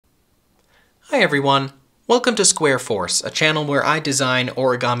Hi everyone, welcome to Square Force, a channel where I design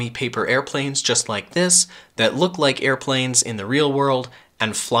origami paper airplanes just like this that look like airplanes in the real world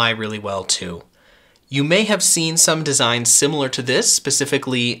and fly really well too. You may have seen some designs similar to this,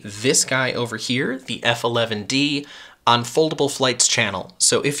 specifically this guy over here, the F-11d, on Foldable Flight's channel.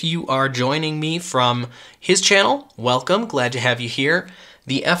 So if you are joining me from his channel, welcome, glad to have you here.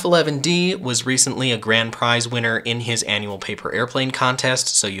 The F-11d was recently a grand prize winner in his annual paper airplane contest,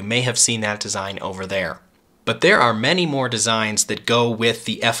 so you may have seen that design over there. But there are many more designs that go with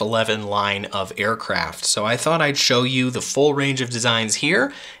the F-11 line of aircraft, so I thought I'd show you the full range of designs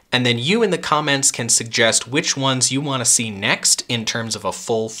here, and then you in the comments can suggest which ones you want to see next in terms of a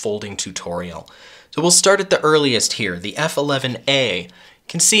full folding tutorial. So we'll start at the earliest here, the F-11a. You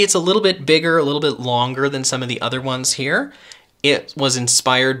can see it's a little bit bigger, a little bit longer than some of the other ones here. It was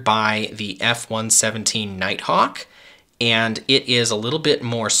inspired by the F-117 Nighthawk, and it is a little bit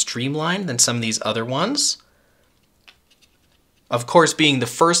more streamlined than some of these other ones. Of course, being the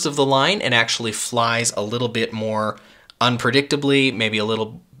first of the line, it actually flies a little bit more unpredictably, maybe a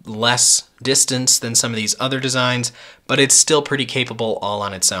little less distance than some of these other designs, but it's still pretty capable all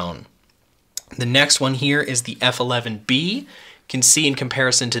on its own. The next one here is the F-11b. You can see in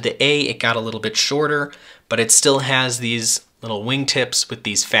comparison to the A, it got a little bit shorter, but it still has these little wingtips with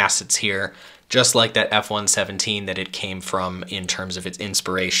these facets here, just like that F-117 that it came from in terms of its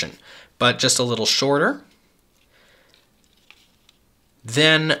inspiration, but just a little shorter.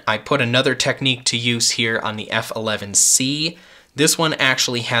 Then I put another technique to use here on the F-11c. This one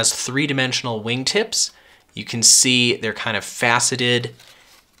actually has three-dimensional wingtips. You can see they're kind of faceted,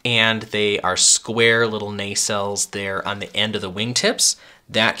 and they are square little nacelles there on the end of the wingtips.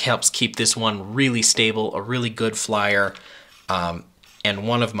 That helps keep this one really stable, a really good flyer, and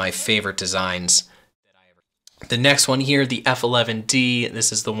one of my favorite designs. The next one here, the F-11d,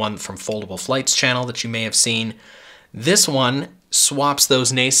 this is the one from Foldable Flight's channel that you may have seen. This one swaps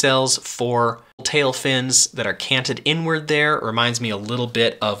those nacelles for tail fins that are canted inward there. It reminds me a little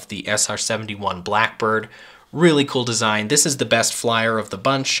bit of the SR-71 Blackbird. Really cool design. This is the best flyer of the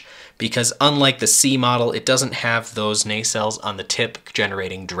bunch because unlike the C model, it doesn't have those nacelles on the tip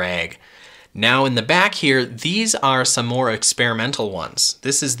generating drag. Now in the back here, these are some more experimental ones.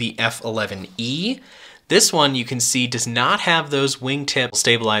 This is the F-11e. This one you can see does not have those wingtip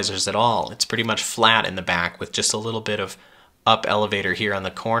stabilizers at all. It's pretty much flat in the back with just a little bit of up elevator here on the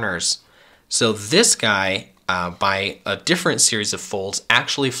corners. So this guy, by a different series of folds,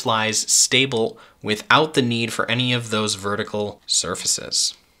 actually flies stable without the need for any of those vertical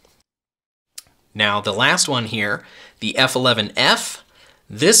surfaces. Now the last one here, the F-11f,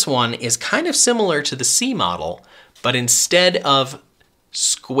 this one is kind of similar to the C model, but instead of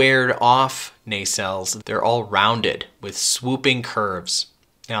squared off nacelles, they're all rounded with swooping curves.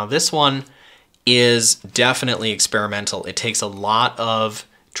 Now this one is definitely experimental. It takes a lot of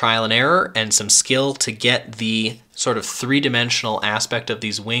trial and error and some skill to get the sort of three-dimensional aspect of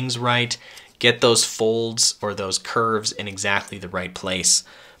these wings right, get those folds or those curves in exactly the right place.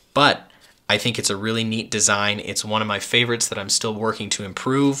 But I think it's a really neat design. It's one of my favorites that I'm still working to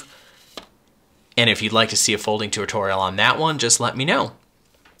improve. And if you'd like to see a folding tutorial on that one, just let me know.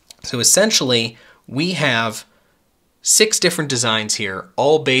 So essentially, we have 6 different designs here,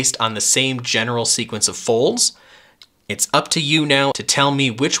 all based on the same general sequence of folds. It's up to you now to tell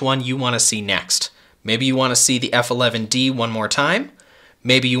me which one you want to see next. Maybe you want to see the F-11d one more time.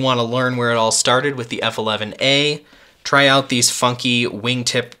 Maybe you want to learn where it all started with the F-11a. Try out these funky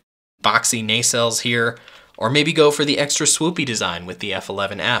wingtip boxy nacelles here, or maybe go for the extra swoopy design with the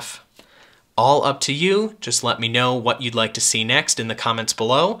F-11f. All up to you. Just let me know what you'd like to see next in the comments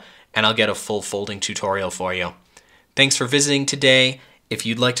below, and I'll get a full folding tutorial for you. Thanks for visiting today. If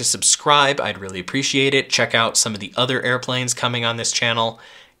you'd like to subscribe, I'd really appreciate it. Check out some of the other airplanes coming on this channel,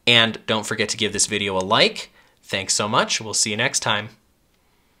 and don't forget to give this video a like. Thanks so much. We'll see you next time.